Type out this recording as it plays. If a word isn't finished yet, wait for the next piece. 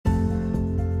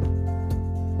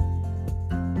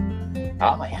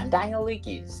Hi, I'm Daniel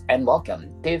Lucas, and welcome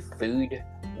to Food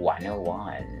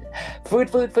 101.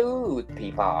 Food,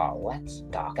 people. Let's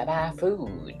talk about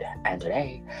food. And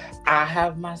today, I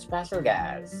have my special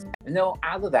guest, no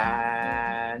other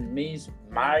than Miss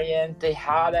Marian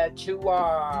Tejada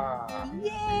Chua.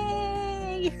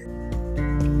 Yay!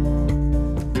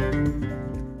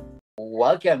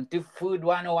 Welcome to Food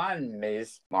 101,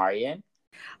 Miss Marian.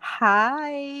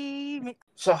 Hi.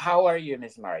 So, how are you,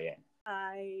 Miss Marian?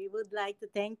 I would like to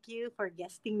thank you for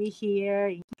guesting me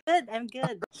here. Good, I'm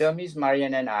good. So Miss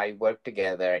Marian and I work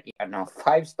together in a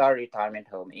five-star retirement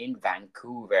home in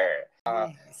Vancouver.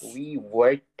 Yes. We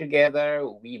work together,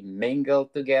 we mingle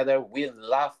together, we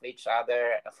love each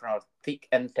other from thick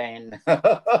and thin.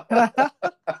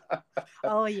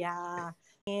 Oh yeah.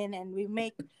 And we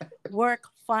make work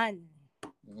fun.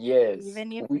 Yes,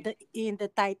 Even if we in the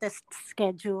tightest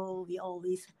schedule, we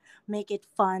always make it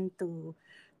fun to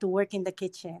work in the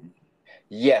kitchen.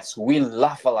 yes, we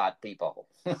laugh a lot, people.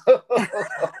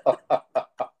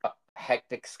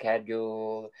 Hectic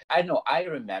schedule. I know I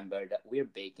remember that we're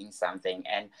baking something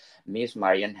and Miss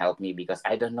Marian helped me because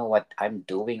I don't know what I'm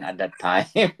doing at that time.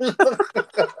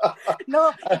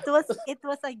 No, it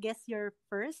was I guess your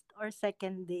first or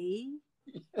second day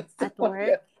at Oh, work,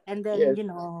 yeah. and then Yes,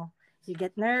 you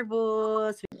get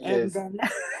nervous, and yes. then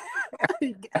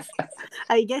I guess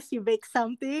I guess you bake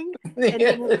something, and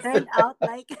then it Yes. turned out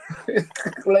like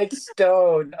Like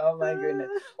stone. Oh my goodness.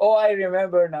 Oh, I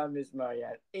remember now, Miss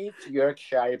Marian. It's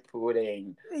Yorkshire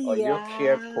pudding or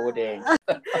Yorkshire pudding. yeah.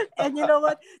 And you know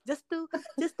what? Just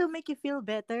to make you feel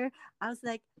better, I was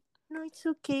like, no, it's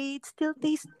okay. It still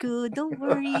tastes good. Don't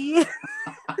worry.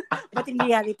 But in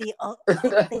reality, oh,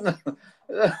 it tastes.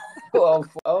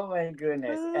 Oh my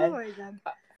goodness. Oh And my god.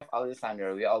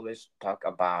 Alessandro, we always talk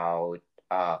about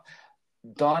uh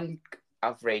don't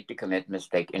afraid to commit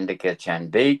mistake in the kitchen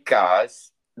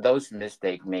because those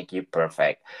mistakes make you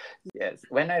perfect. Yes.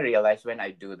 When I realize when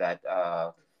I do that,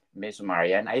 Miss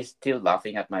Marian, I still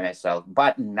laughing at myself.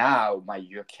 But now my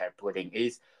Yorkshire pudding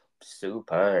is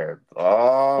superb.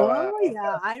 Oh, Oh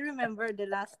yeah, I remember the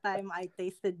last time I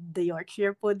tasted the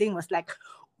Yorkshire pudding was like,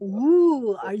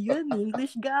 "Ooh, are you an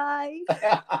English guy?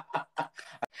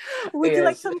 Would you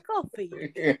like yes. some coffee?"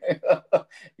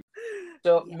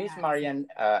 So Miss Yeah. Marian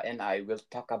and I will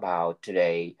talk about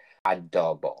today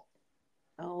adobo.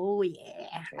 Oh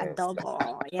yeah, Yes.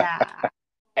 adobo. Yeah.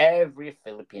 Every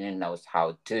Filipino knows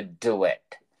how to do it.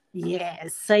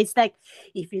 Yes. So it's like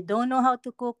if you don't know how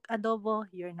to cook adobo,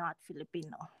 you're not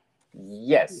Filipino.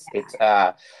 Yes, Yeah.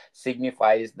 it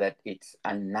signifies that it's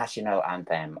a national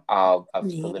anthem of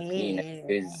Filipino Yeah.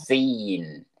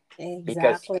 cuisine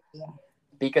because Exactly.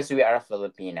 we are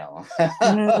Filipino.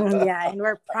 Yeah, and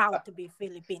we're proud to be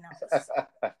Filipinos.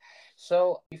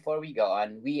 So before we go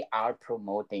on, we are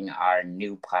promoting our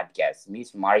new podcast.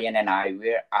 Miss Marian and I,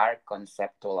 we are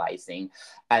conceptualizing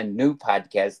a new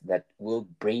podcast that will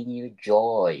bring you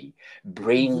joy,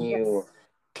 bring you Yes.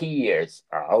 tears.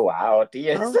 Oh wow,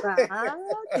 tears. Oh wow,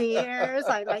 tears.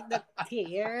 I like the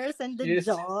tears and the Tears.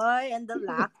 joy and the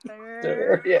laughter.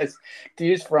 Sure, yes,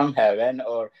 tears from heaven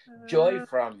or joy Uh,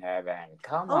 from heaven.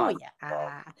 Come oh on, people.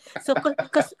 yeah. So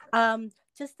cause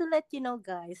just to let you know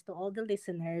guys, to all the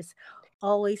listeners,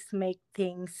 always make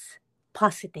things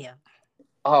positive.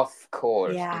 Of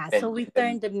course, Yeah. So even we even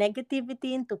turn the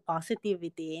negativity into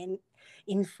positivity, and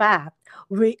in fact,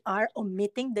 we are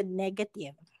omitting the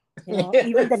negative.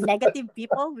 Even the yes, negative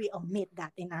people, we omit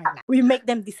that in our life. We make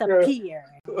them true. disappear.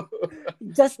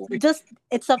 Just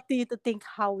it's up to you to think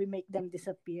how we make them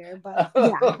disappear, but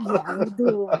yeah, we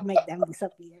do make them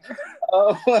disappear.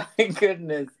 Oh my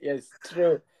goodness, yes,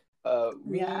 true.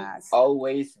 We Yes.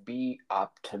 always be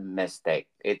optimistic.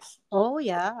 It's Oh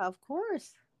yeah, of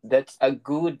course. That's a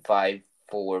good vibe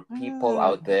for people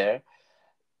out Mm. there.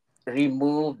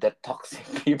 Remove the toxic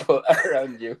people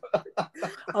around you.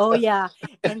 Oh yeah,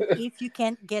 and if you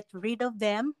can't get rid of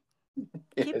them,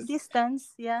 keep Yes,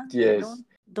 distance. Yeah, yes,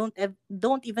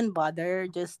 don't even bother.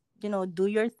 Just do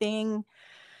your thing.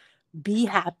 Be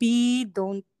happy.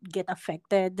 Don't get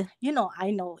affected.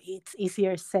 I know it's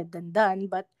easier said than done,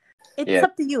 but it's yes,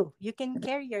 up to you. You can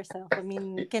carry yourself. I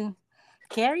mean, you can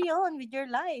carry on with your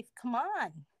life. Come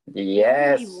on. You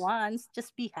only live yes. once.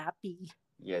 Just be happy.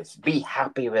 Yes, be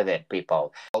happy with it,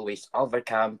 people. Always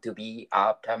overcome to be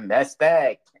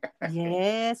optimistic.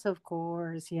 Yes, of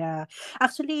course. Yeah.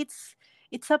 Actually,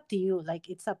 it's up to you. Like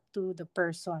it's up to the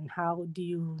person. How do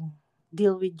you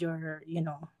deal with your,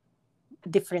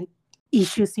 different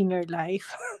issues in your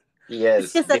life?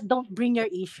 It's Yes, just that don't bring your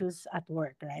issues at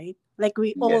work, right? Like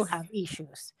we all yes, have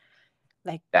issues.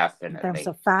 Like in terms definitely.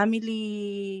 of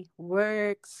family,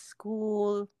 work,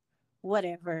 school,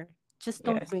 whatever. Just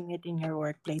don't Yes. bring it in your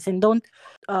workplace, and don't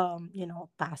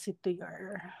pass it to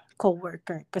your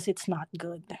coworker because it's not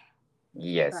good,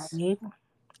 Yes. right?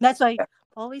 That's why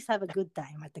always have a good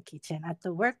time at the kitchen, at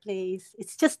the workplace.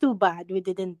 It's just too bad we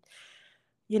didn't,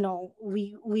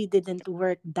 we didn't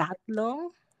work that long.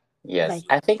 Yes. Like,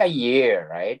 I think a year,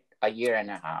 right? A year and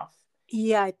a half.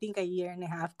 yeah, I think a year and a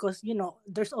half, because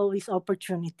there's always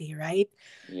opportunity, right?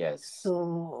 Yes.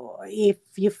 So if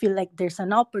you feel like there's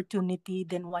an opportunity,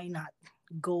 then why not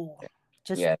go?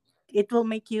 Just, Yes. it will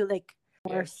make you like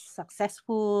more Yes.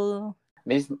 successful.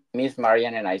 Miss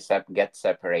Marian and I get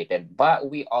separated, but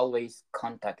we always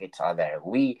contact each other.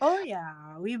 We Oh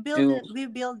yeah, do. we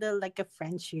build like a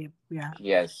friendship. Yeah.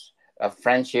 Yes, a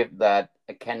friendship that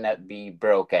cannot be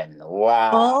broken.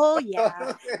 Wow. Oh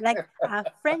yeah, like a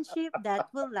friendship that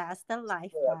will last a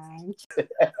lifetime.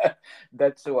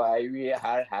 That's why we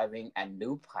are having a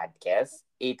new podcast.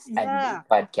 It's a new Yeah.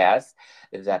 podcast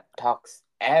that talks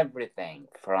everything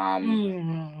from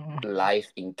Mm. life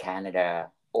in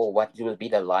Canada, or what will be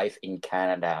the life in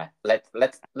Canada. Let's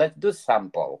do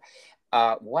sample.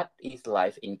 What is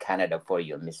life in Canada for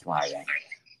you, Miss Marian?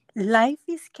 Life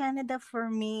is Canada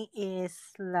for me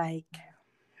is like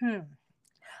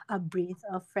a breath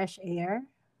of fresh air,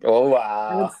 Oh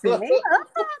I would wow. say.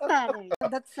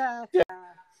 That's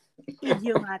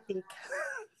idiomatic.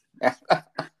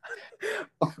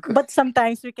 But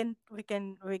sometimes we can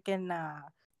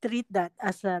treat that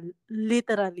as a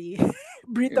literally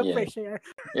breath of Yeah. fresh air.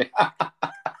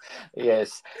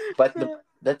 Yes, but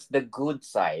that's the good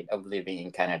side of living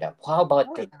in Canada. How about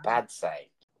Oh the yeah. bad side?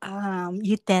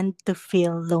 You tend to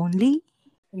feel lonely.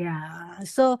 Yeah.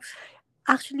 So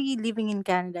actually living in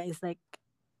Canada is like,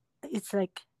 it's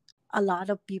like a lot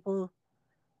of people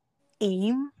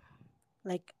aim,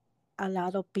 like a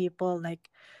lot of people like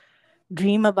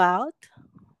dream about,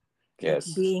 like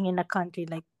Yes. being in a country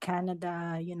like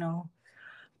Canada.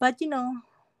 But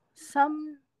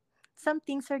some some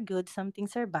things are good, some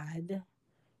things are bad.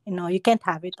 You can't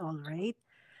have it all, right?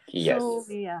 So Yes.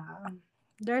 yeah,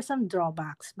 there are some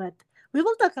drawbacks, but we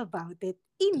will talk about it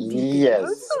in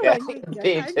details Yes. when we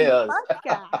get our new Details.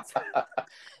 podcast.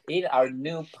 In our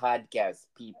new podcast,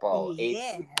 people, it's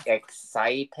Yes.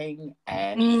 exciting,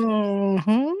 and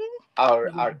Mm-hmm.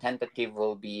 our tentative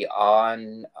will be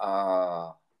on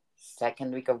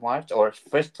second week of March or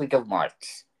first week of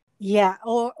March. Yeah,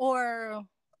 or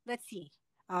let's see.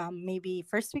 Maybe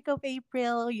first week of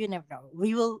April. You never know.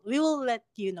 We will let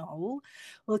you know.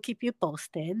 We'll keep you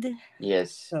posted.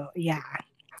 Yes. So yeah.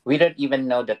 We don't even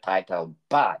know the title,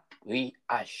 but we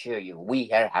assure you we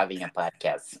are having a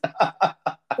podcast.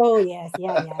 Oh yes,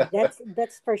 yeah, yeah.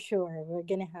 That's for sure. We're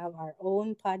gonna have our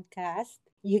own podcast.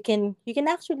 You can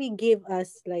actually give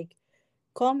us like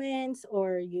comments,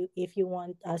 or if you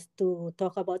want us to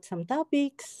talk about some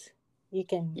topics, you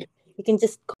can you can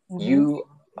just. Mhm. You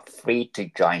are free to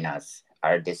join us,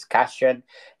 our discussion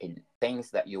in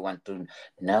things that you want to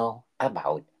know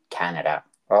about Canada.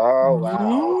 Oh,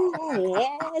 wow.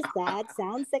 Yes, that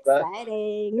sounds But,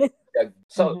 exciting.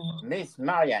 so, Mhm. Miss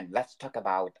Marian, let's talk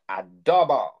about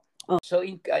adobo. Oh, So,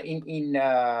 in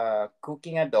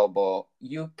cooking adobo,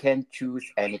 you can choose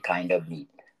any kind of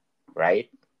meat, right?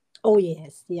 oh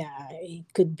yes, yeah.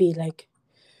 It could be like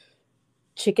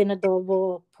chicken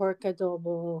adobo, pork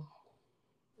adobo,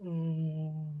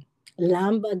 mm,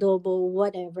 lamb adobo,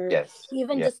 whatever. Yes,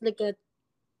 Even yes, just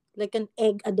like an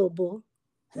egg adobo,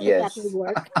 that would yes.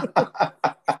 work.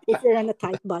 If you're on a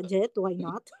tight budget, why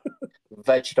not?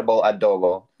 Vegetable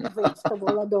adobo.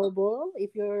 Vegetable adobo,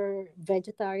 if you're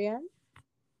vegetarian.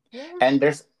 Yeah. And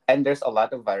there's a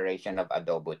lot of variation of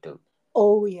adobo too.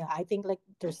 Oh yeah, I think like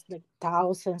there's like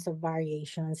thousands of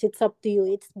variations. It's up to you.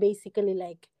 It's basically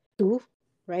like two,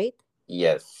 right?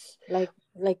 Yes.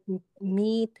 Like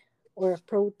meat or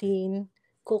protein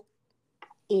cooked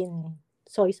in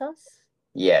soy sauce.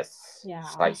 Yes, Yeah.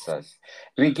 soy sauce.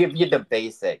 We give you the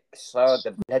basic. So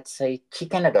let's say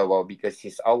chicken adobo because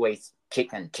it's always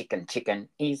chicken, chicken, chicken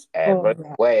is Oh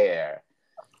yeah. everywhere.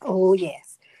 Oh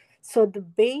yes. So the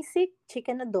basic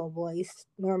chicken adobo is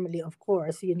normally, of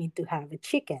course, you need to have a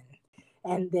chicken,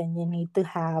 and then you need to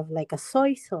have like a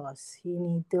soy sauce. You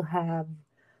need to have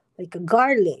like a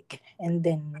garlic, and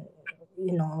then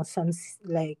some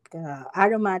like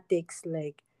aromatics,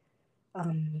 like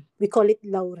we call it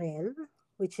laurel,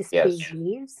 which is bay Yes,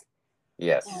 leaves,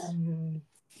 yes, um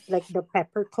like the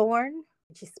peppercorn,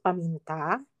 which is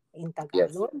paminta in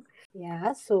yes. Tagalog.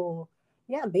 Yeah, so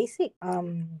yeah, basic.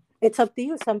 It's up to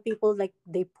you. Some people like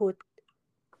they put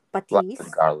Lots of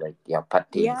patis. garlic. Yeah,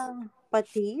 patis, Yeah,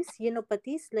 patis.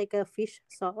 Patis like a fish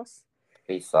sauce.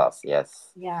 fish sauce.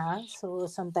 Yes, Yeah, so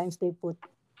sometimes they put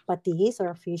patis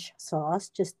or fish sauce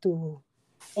just to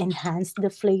enhance the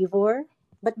flavor.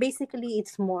 But basically,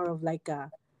 it's more of like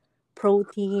a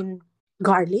protein,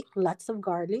 garlic, lots of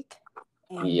garlic,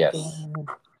 and Yes. then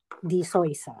the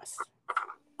soy sauce.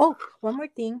 Oh, one more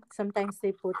thing. Sometimes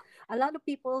they put a lot of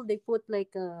people they put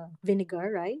like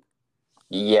vinegar, right?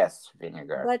 Yes,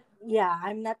 vinegar. But yeah,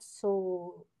 I'm not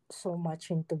so much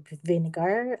into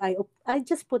vinegar. I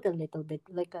just put a little bit,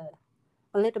 like a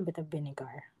little bit of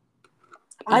vinegar.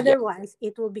 Yeah. Otherwise,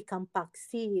 it will become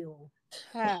paksiw.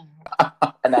 Ah,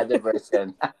 Another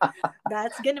version.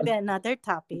 that's gonna be another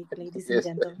topic, ladies and Yes.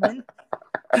 gentlemen.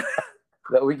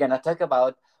 But we're gonna talk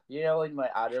about, in my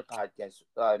other podcast,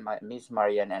 my Miss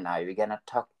Marian and I, we're gonna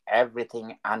talk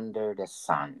everything under the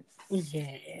sun,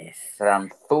 Yes. from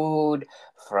food,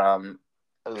 from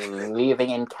living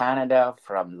in Canada,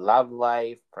 from love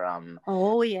life, from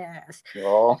Oh yes.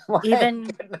 oh my Even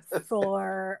goodness.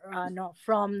 for no,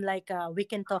 from like we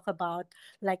can talk about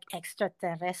like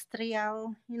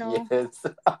extraterrestrial, Yes.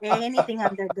 anything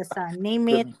under the sun, name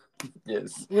it, The,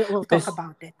 yes. we'll talk Mis-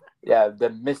 about it. yeah, the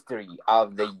mystery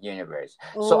of the universe.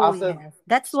 So Oh after yes,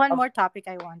 that's so one af- more topic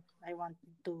I want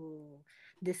to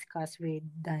discuss with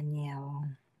Danielle.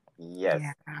 Yeah,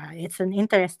 yes. it's an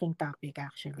interesting topic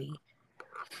actually.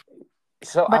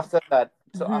 So But after that,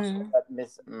 mhm.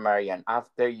 Miss Marian,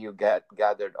 after you get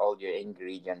gathered all your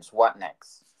ingredients, what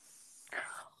next?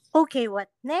 Okay, what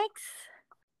next?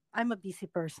 I'm a busy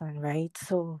person, right?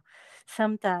 So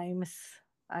sometimes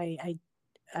I I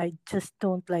I just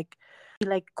don't like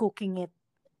cooking it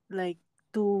like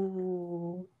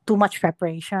too much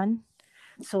preparation.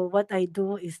 So what I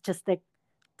do is just like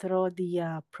throw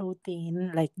the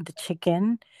protein, like the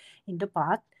chicken, in the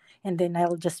pot, and then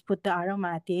I'll just put the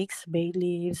aromatics, bay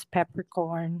leaves,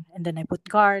 peppercorn, and then I put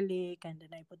garlic, and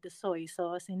then I put the soy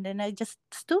sauce, and then I just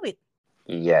stew it.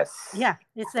 Yes. Yeah,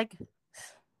 it's like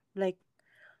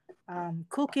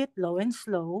cook it low and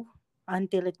slow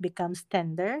until it becomes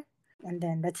tender, and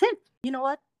then that's it. You know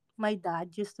what my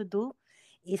dad used to do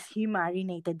is he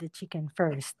marinated the chicken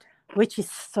first, which is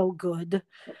so good,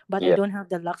 but I Yeah. don't have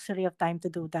the luxury of time to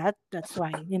do that. That's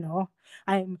why,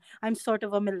 I'm sort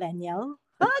of a millennial.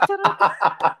 Ah, charot.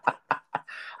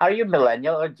 Are you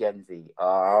millennial or Gen Z?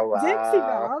 Oh Gen Z,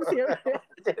 wow. ma'am, siyempre.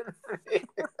 Gen Z.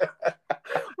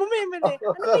 Mamimili.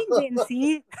 Ano ba yung Gen Z?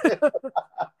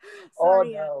 Oh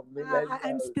Sorry, no,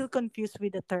 I'm millennials. still confused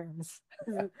with the terms.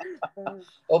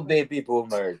 Oh baby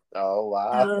boomers. Oh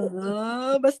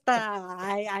wow. Basta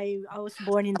I was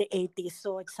born in the 80s,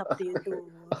 so it's up to you to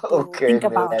Okay, think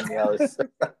about. millennials.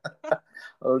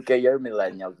 Okay, you're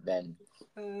millennials then.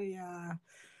 Oh yeah.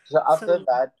 So after So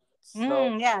that, so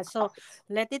yeah, so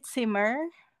let it simmer.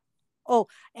 Oh,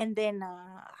 and then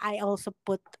I also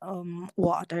put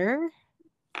water.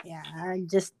 Yeah,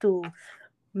 just to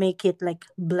make it like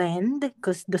blend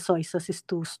because the soy sauce is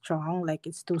too strong, like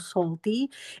it's too salty,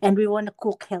 and we want to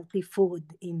cook healthy food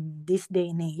in this day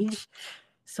and age.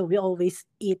 So we always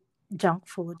eat junk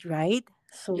food, right?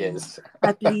 So yes.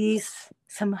 at least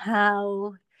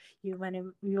somehow you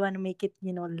wanna make it,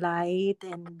 light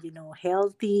and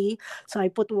healthy. So I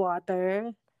put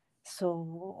water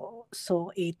so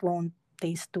it won't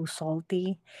taste too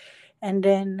salty. And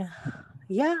then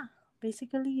yeah,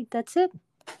 basically that's it.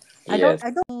 I don't Yes. I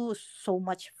don't do so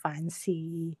much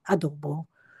fancy adobo.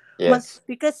 Well, Yes.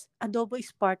 because adobo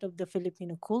is part of the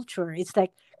Filipino culture. It's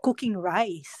like cooking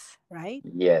rice, right?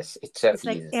 Yes. It's so It's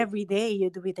like easy. every day you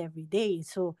do it every day.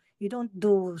 So you don't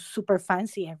do super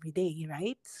fancy every day,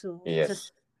 right? So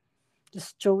Yes.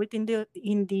 just throw it in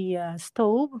the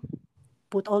stove,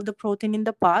 put all the protein in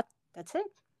the pot. That's it.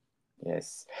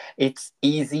 Yes. It's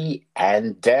easy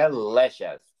and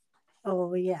delicious.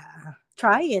 Oh yeah.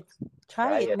 Try it. Try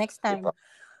Try it it, next time. people.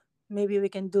 Maybe we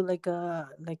can do like a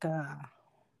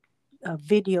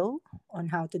video on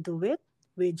how to do it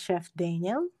with Chef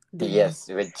Daniel. Then Yes,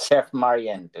 with Chef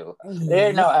Marian too.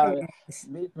 yes.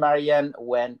 Miss Marian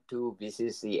went to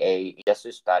BCCA just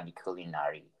to study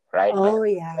culinary, right, Oh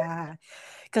Marian? yeah.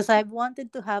 Because I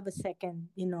wanted to have a second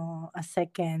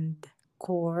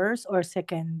course or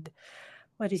second,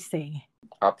 what do you say?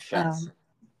 Options. Um,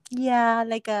 Yeah,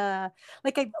 like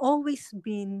I've always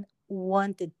been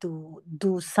wanted to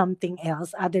do something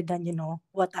else other than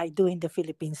what I do in the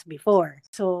Philippines before.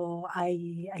 So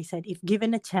I said if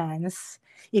given a chance,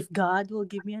 if God will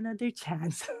give me another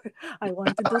chance, I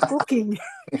want to do cooking.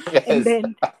 And Yes.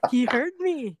 then he heard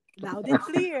me loud and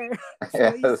clear.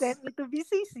 So he Yes. sent me to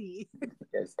BCC.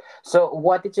 Yes. So,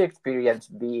 what did you experience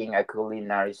being a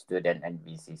culinary student at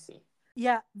BCC?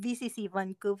 Yeah, BCC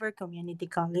Vancouver Community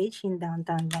College in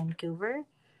downtown Vancouver.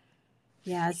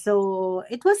 Yeah, so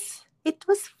it was. It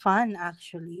was fun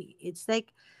actually. It's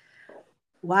like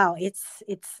wow,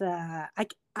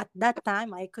 at that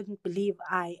time I couldn't believe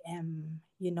I am,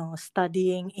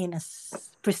 studying in a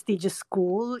prestigious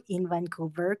school in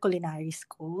Vancouver, culinary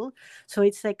school. So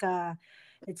it's like a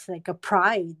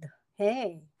pride.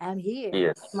 Hey, I'm here.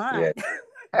 Come Yes, on. yes.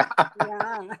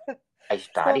 Yeah. I So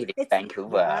studied in it's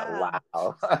Vancouver. yeah.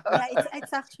 Wow. Yeah,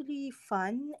 it's actually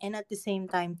fun and at the same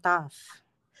time tough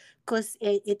because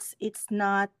it's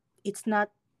not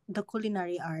the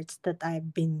culinary arts that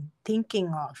I've been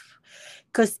thinking of.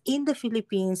 Because in the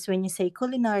Philippines, when you say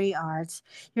culinary arts,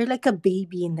 you're like a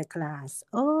baby in the class.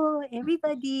 Oh,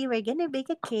 everybody, we're gonna bake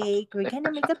a cake, we're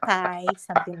gonna make a pie,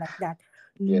 something like that.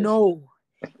 Yes. No,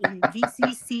 in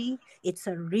VCC, it's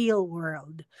a real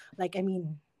world. Like, I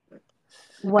mean,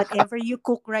 whatever you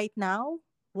cook right now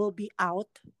will be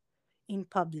out in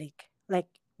public. Like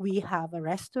we have a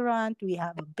restaurant, we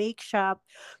have a bake shop.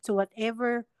 So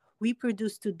whatever we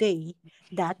produce today,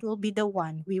 that will be the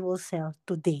one we will sell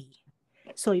today.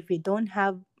 So if we don't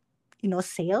have,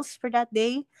 sales for that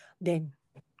day, then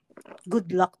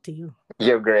good luck to you.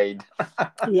 Your grade.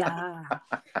 Yeah.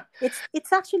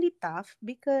 It's actually tough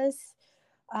because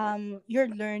you're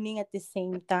learning at the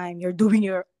same time you're doing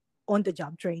your on the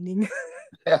job training.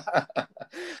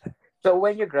 So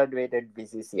when you graduated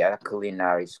BCC at a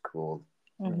culinary school,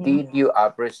 Hmm. did you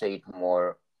appreciate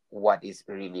more what is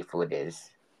really food is?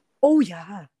 Oh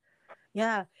yeah.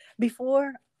 Yeah.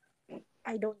 Before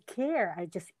I don't care. I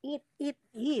just eat, eat,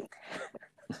 eat.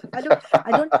 I don't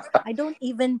I don't I don't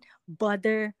even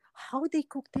bother how they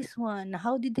cook this one.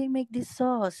 How did they make this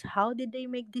sauce? How did they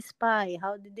make this pie?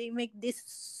 How did they make this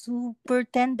super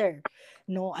tender?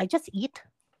 No, I just eat.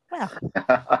 Well,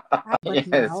 but Yes.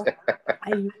 now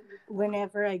I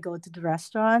whenever I go to the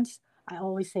restaurants, I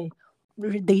always say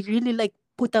they really like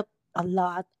put up a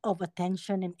lot of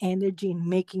attention and energy in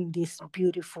making this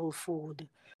beautiful food.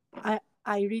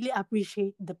 I really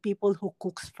appreciate the people who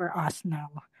cooks for us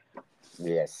now.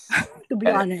 Yes. To be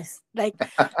And honest, like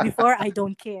before, I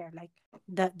don't care. Like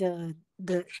the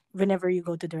whenever you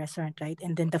go to the restaurant, right,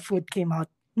 and then the food came out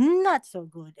not so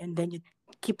good, and then you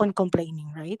keep on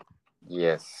complaining, right?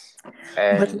 yes.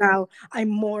 But And now I'm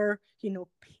more,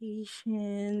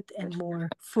 patient and more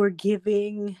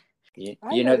forgiving.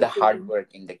 I you know know the what you're hard doing. work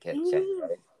in the kitchen, Mm.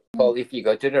 right? Well, if you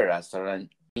go to the restaurant,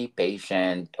 be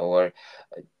patient or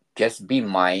just be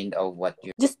mind of what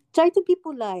you. Just try to be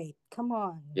polite. Come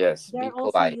on, Yes, be they're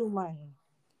also polite. human,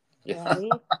 Yeah.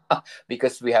 right?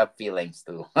 Because we have feelings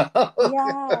too.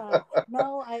 Yeah.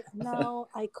 Now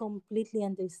I completely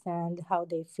understand how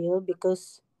they feel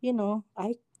because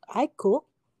I cook.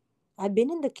 I've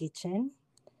been in the kitchen.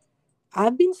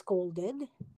 I've been scolded.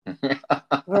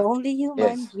 We're only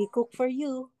human. Yes. We cook for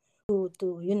you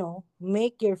to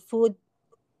make your food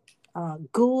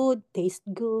good, taste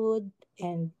good,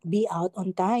 and be out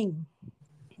on time.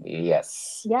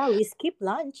 Yes. Yeah, we skip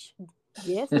lunch.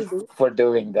 Yes, we do. For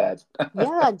doing that.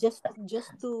 Yeah, just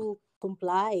to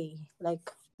comply, like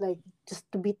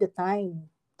just to beat the time,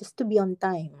 just to be on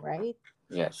time, right?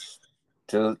 Yes.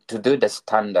 To do the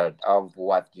standard of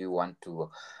what you want to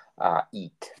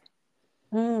eat.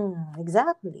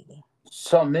 Exactly.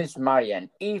 So, Miss Marian,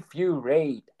 if you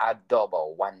rate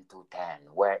adobo 1 to 10,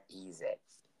 where is it?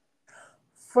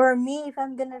 For me, if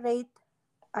I'm gonna rate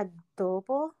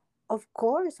adobo, of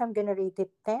course I'm gonna rate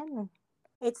it 10.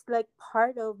 It's like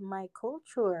part of my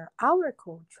culture, our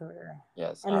culture.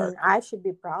 Yes, I our mean, I should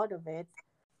be proud of it.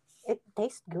 It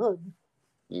tastes good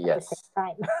at the same yes.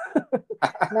 time.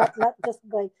 Not just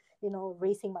like,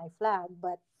 raising my flag,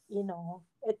 but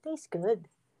it tastes good.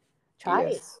 Try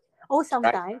it. Yes. Oh, Right.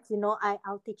 sometimes,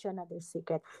 I'll teach you another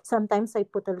secret. Sometimes I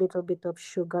put a little bit of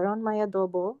sugar on my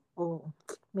adobo. Oh,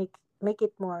 make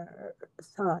it more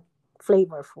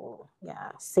flavorful.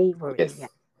 Yeah, savory. Yeah. Yes.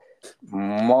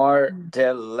 More Mm.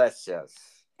 delicious.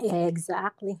 Yeah,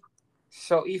 exactly.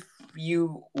 So, if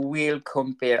you will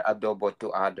compare adobo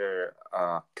to other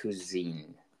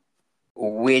cuisine,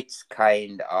 which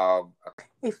kind of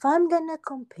If I'm gonna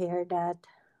compare that,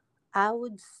 I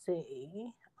would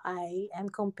say I am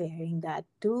comparing that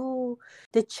to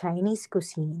the Chinese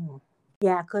cuisine.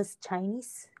 Yeah, because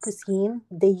Chinese cuisine,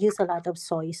 they use a lot of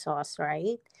soy sauce,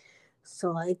 right?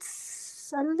 So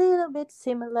it's a little bit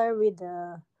similar with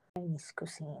the Chinese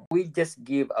cuisine. we just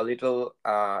give a little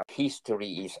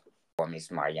history is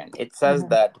Miss Marian. It says Mm-hmm.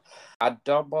 that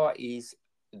adobo is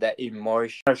the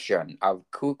immersion of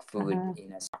cooked food Mm-hmm.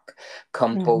 in a stock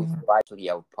composed Mm-hmm. largely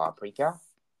of paprika,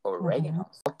 Mm-hmm. oregano,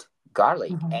 salt,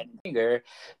 garlic, Mm-hmm. and vinegar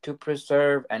to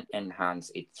preserve and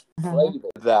enhance its Mm-hmm. flavor.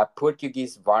 The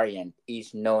Portuguese variant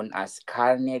is known as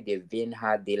carne de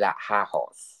vinha de la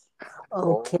Hajos.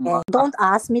 Oh Okay. my. Don't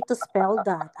ask me to spell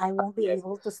that. I won't be Yes.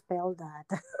 able to spell that.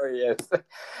 Oh yes.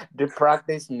 The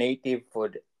practice native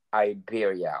food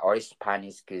Iberia or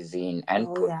Spanish cuisine and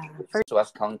Oh yeah. Portuguese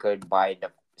was conquered by the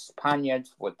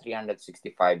Spaniards for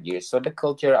 365 years. So the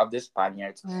culture of the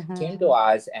Spaniards came to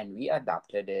Mm-hmm. us and we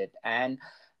adopted it, and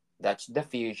that's the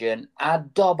fusion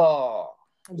adobo.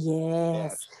 Yes.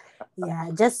 Yes. Yeah,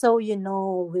 just so you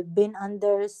know, we've been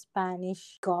under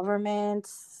Spanish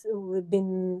governments. We've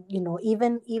been,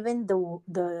 even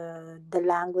the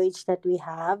language that we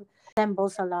have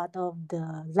resembles a lot of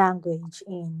the language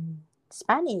in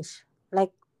Spanish.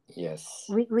 Like Yes.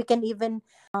 we can even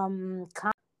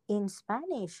count in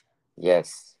Spanish.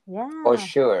 Yes. For Yeah.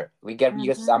 sure. We give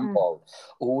you a Mm-hmm. sample.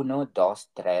 Uno, dos,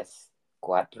 tres,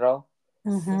 cuatro,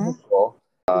 Mm-hmm. cinco,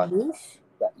 Seis,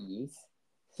 seis,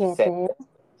 siete, siete,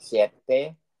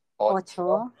 siete, ocho,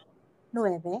 ocho,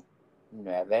 nueve,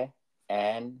 nueve,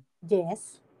 and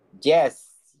diez. yes.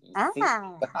 Sí.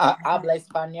 Ah. Habla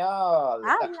español.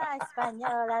 Habla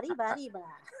español, arriba,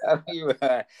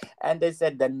 arriba. And they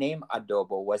said the name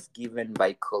adobo was given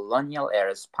by colonial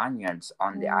era Spaniards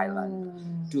on the island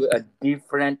Mm. to a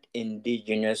different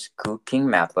indigenous cooking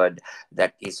method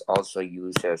that is also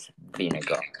used as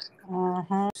vinegar.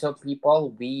 Uh-huh. So,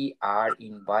 people, we are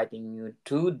inviting you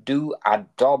to do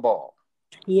adobo.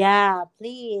 Yeah,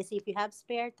 please, if you have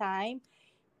spare time,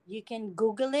 you can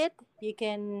Google it. You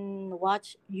can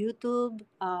watch YouTube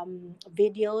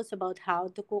videos about how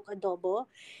to cook adobo.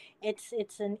 It's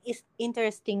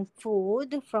interesting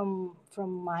food from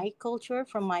my culture,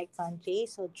 from my country.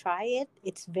 So try it.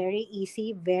 It's very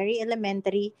easy, very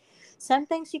elementary.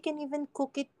 Sometimes you can even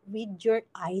cook it with your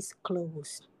eyes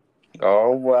closed.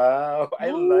 Oh, wow. I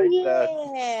Oh like that.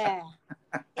 yeah.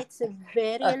 It's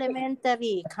very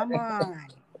elementary. Come on.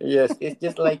 Yes, it's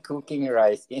just like cooking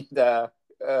rice in the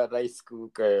rice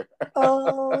cooker.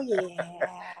 Oh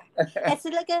yeah. It's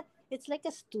like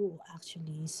a stew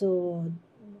actually. So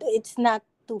it's not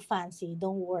too fancy.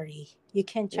 Don't worry. You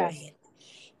can try Yes, it.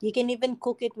 You can even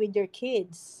cook it with your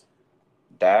kids.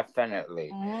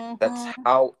 definitely. That's Mm-hmm.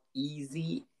 how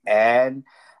easy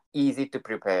to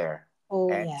prepare, Oh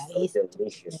and yeah, so easy to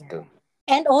delicious too. prepare.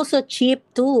 And also cheap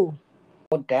too.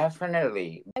 Oh,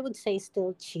 definitely. I would say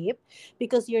still cheap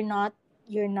because you're not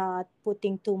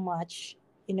putting too much,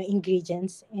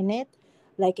 ingredients in it.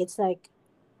 Like it's like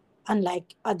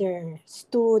unlike other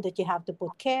stew that you have to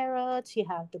put carrots, you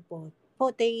have to put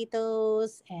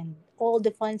potatoes and all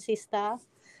the fancy stuff.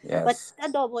 But Yes,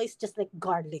 adobo is just like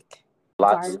garlic.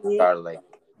 lots of Garlic. garlic.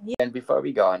 And before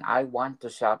we go on, I want to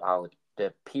shout out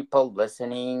the people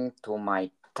listening to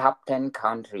my top 10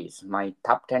 countries, my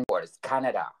top 10 was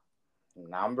Canada.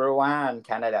 Number one,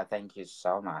 Canada, thank you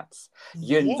so much.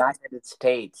 Yeah. United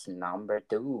States, number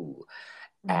two.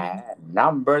 Mhm. And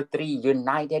number three,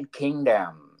 United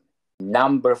Kingdom.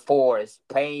 Number four,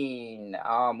 Spain.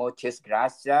 Oh, muchas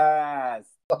gracias.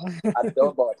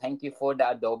 Adobo. Thank you for the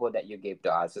adobo that you gave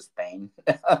to us, Spain.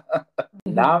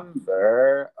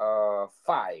 Number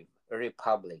five,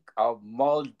 Republic of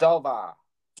Moldova.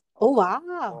 Oh Oh,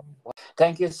 wow.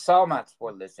 thank you so much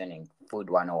for listening, Food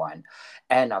 101.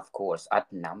 And of course,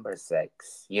 at number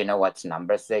six, you know what's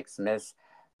number six, Miss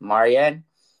Marian?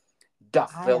 The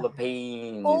Wow.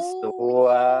 Philippines. Oh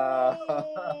Wow.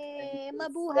 Thank yay! you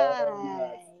so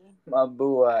much. Mabuhay.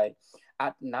 Mabuhay.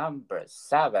 At number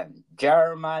seven,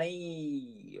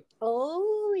 Germany.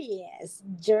 Oh yes,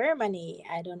 Germany.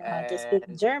 I don't know how to speak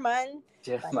And German,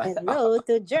 but Germany. hello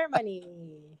to Germany.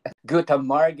 Guten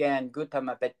Morgen, Guten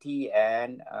Appetit,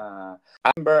 and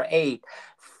number eight,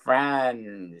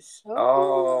 France.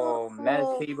 Oh, Oh,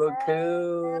 merci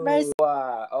beaucoup. merci.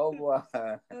 Au revoir.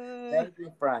 Thank you,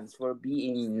 France, for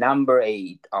being number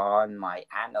eight on my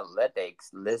analytics,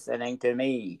 listening to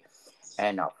me.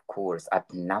 And of course,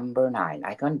 at number nine,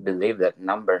 I can't believe that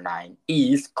number nine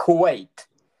is Kuwait.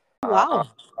 Wow.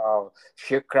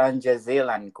 Shukran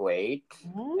Jazilan, Kuwait.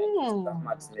 Thank you so Mm.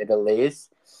 much, Middle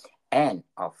East. And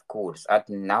of course, at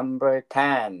number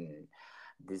 10,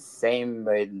 the same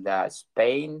with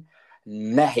Spain,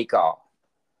 Mexico.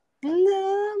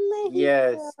 No,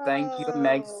 Yes, thank you,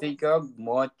 Mexico. Mexico.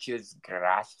 Muchas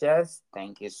gracias.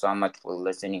 Thank you so much for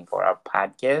listening for our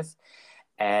podcast.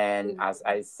 And as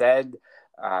I said,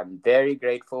 I'm very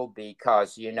grateful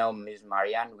because, Ms.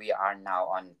 Marianne, we are now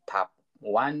on top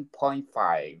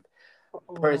 1.5%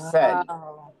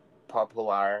 Wow.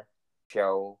 popular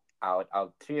show out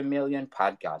of 3 million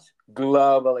podcasts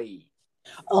globally.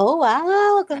 Oh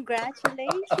wow!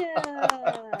 Congratulations.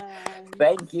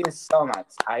 Thank you so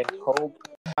much. I hope,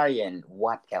 Marian,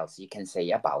 what else you can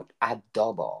say about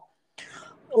adobo?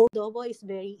 Adobo is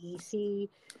very easy,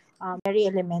 very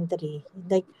elementary.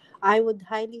 Like I would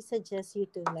highly suggest you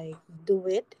to like do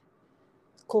it,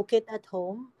 cook it at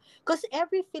home. Because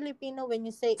every Filipino, when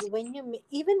you say,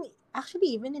 even, actually,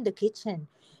 even in the kitchen,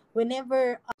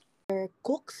 whenever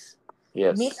cooks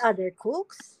meet Yes. other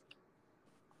cooks,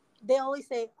 they always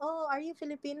say, "Oh, are you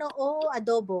Filipino? Oh,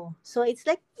 adobo." So it's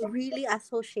like really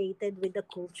associated with the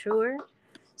culture.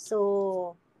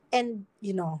 So, and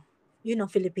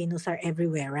Filipinos are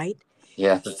everywhere, right?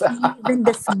 Yes. Even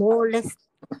the smallest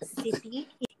city,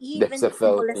 There's even a the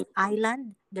smallest Philippine. island,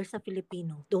 there's a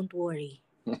Filipino. Don't worry.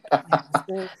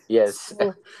 Yeah, Yes.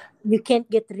 so you can't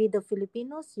get rid of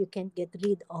Filipinos. You can't get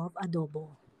rid of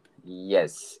adobo.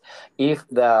 Yes. If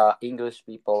the English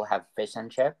people have fish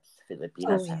and chips, Oh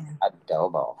Filipinos have yeah.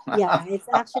 adobo. Yeah, it's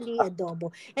actually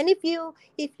adobo. And if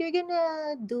you're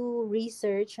gonna do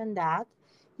research on that,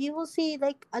 you will see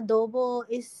like adobo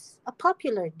is a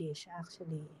popular dish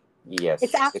actually.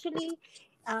 It's Yes. actually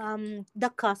the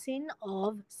cousin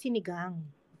of sinigang.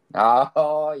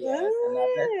 Oh, yes.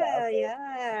 Another Ah, cousin.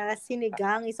 yeah,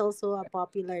 sinigang is also a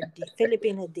popular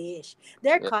Filipino dish.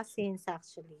 They're Ye- cousins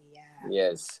actually. Yeah.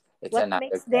 Yes. It's What another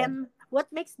makes cousin. them what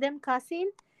makes them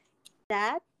cousin?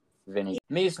 That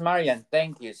Miss Marian,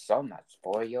 thank you so much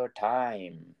for your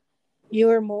time.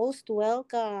 you're most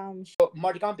welcome. So,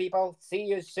 Marticon people, see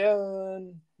you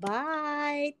soon.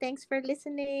 Bye. Thanks for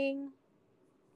listening.